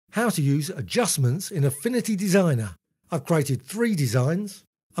how to use adjustments in Affinity Designer. I've created 3 designs.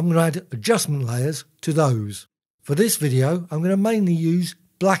 I'm going to add adjustment layers to those. For this video, I'm going to mainly use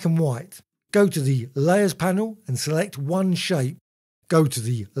black and white. Go to the Layers panel and select one shape. Go to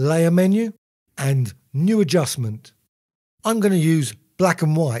the Layer menu and New Adjustment. I'm going to use black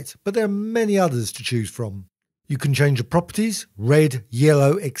and white, but there are many others to choose from. You can change the properties, red,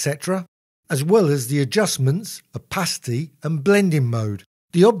 yellow, etc., as well as the adjustments, opacity and blending mode.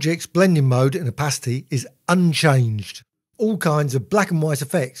 The object's blending mode and opacity is unchanged. All kinds of black and white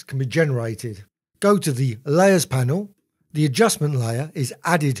effects can be generated. Go to the Layers panel. The adjustment layer is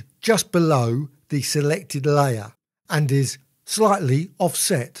added just below the selected layer and is slightly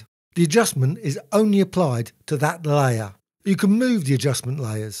offset. The adjustment is only applied to that layer. You can move the adjustment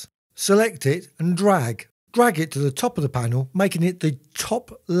layers. Select it and drag. Drag it to the top of the panel, making it the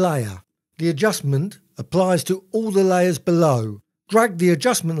top layer. The adjustment applies to all the layers below. Drag the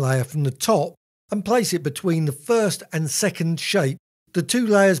adjustment layer from the top and place it between the first and second shape. The 2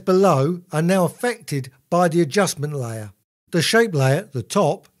 layers below are now affected by the adjustment layer. The shape layer at the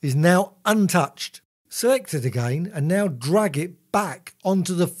top is now untouched. Select it again and now drag it back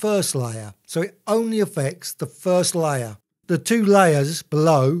onto the first layer, so it only affects the first layer. The 2 layers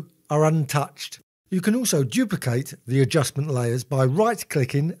below are untouched. You can also duplicate the adjustment layers by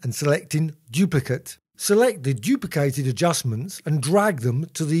right-clicking and selecting Duplicate. Select the duplicated adjustments and drag them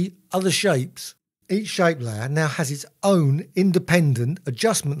to the other shapes. Each shape layer now has its own independent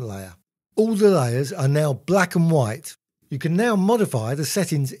adjustment layer. All the layers are now black and white. You can now modify the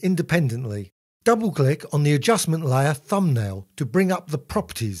settings independently. Double-click on the adjustment layer thumbnail to bring up the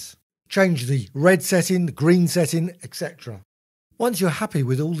properties. Change the red setting, the green setting, etc. Once you're happy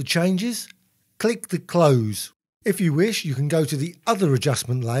with all the changes, click the Close. If you wish, you can go to the other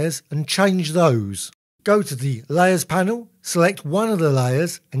adjustment layers and change those. Go to the Layers panel, select one of the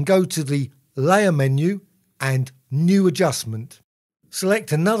layers and go to the Layer menu and New Adjustment.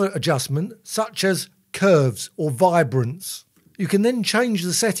 Select another adjustment such as Curves or Vibrance. You can then change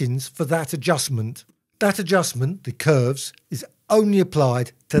the settings for that adjustment. That adjustment, the curves, is only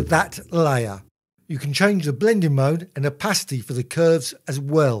applied to that layer. You can change the blending mode and opacity for the curves as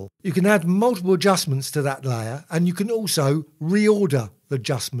well. You can add multiple adjustments to that layer and you can also reorder the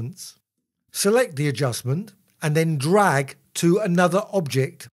adjustments. Select the adjustment and then drag to another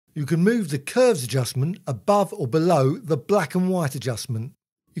object. You can move the curves adjustment above or below the black and white adjustment.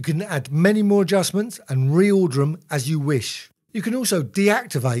 You can add many more adjustments and reorder them as you wish. You can also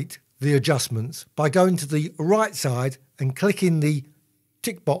deactivate the adjustments by going to the right side and clicking the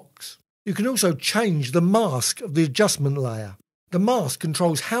tick box. You can also change the mask of the adjustment layer. The mask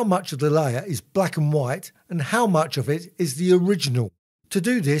controls how much of the layer is black and white and how much of it is the original. To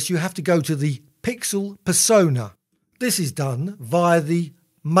do this, you have to go to the Pixel Persona. This is done via the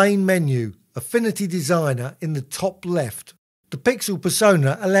main menu, Affinity Designer, in the top left. The Pixel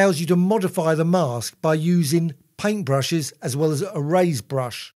Persona allows you to modify the mask by using paintbrushes as well as a erase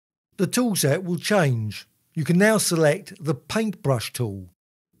brush. The toolset will change. You can now select the paintbrush tool.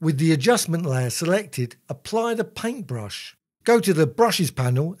 With the adjustment layer selected, apply the paintbrush. Go to the Brushes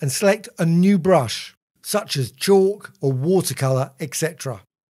panel and select a new brush, such as chalk or watercolour, etc.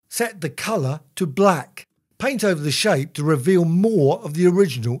 Set the colour to black. Paint over the shape to reveal more of the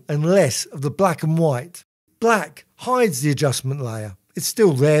original and less of the black and white. Black hides the adjustment layer. It's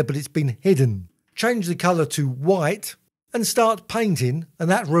still there, but it's been hidden. Change the colour to white and start painting, and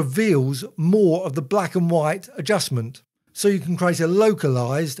that reveals more of the black and white adjustment. So you can create a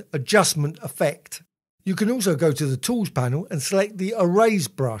localised adjustment effect. You can also go to the Tools panel and select the Erase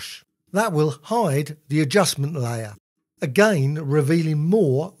brush. That will hide the adjustment layer, again revealing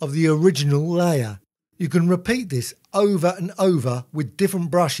more of the original layer. You can repeat this over and over with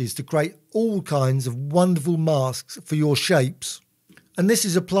different brushes to create all kinds of wonderful masks for your shapes. And this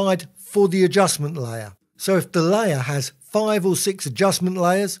is applied for the adjustment layer. So if the layer has 5 or 6 adjustment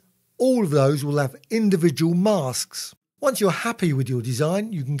layers, all of those will have individual masks. Once you're happy with your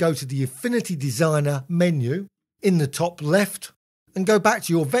design, you can go to the Affinity Designer menu in the top left and go back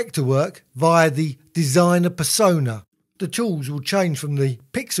to your vector work via the Designer Persona. The tools will change from the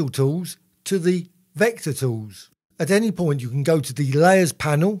pixel tools to the vector tools. At any point you can go to the Layers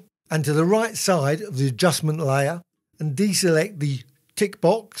panel and to the right side of the adjustment layer and deselect the tick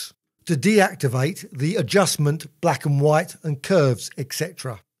box to deactivate the adjustment black and white and curves,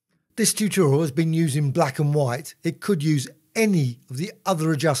 etc. This tutorial has been used in black and white. It could use any of the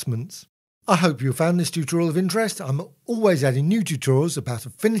other adjustments. I hope you found this tutorial of interest. I'm always adding new tutorials about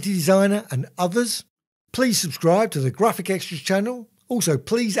Affinity Designer and others. Please subscribe to the Graphicxtras channel. Also,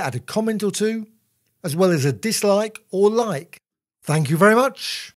 please add a comment or two, as well as a dislike or like. Thank you very much.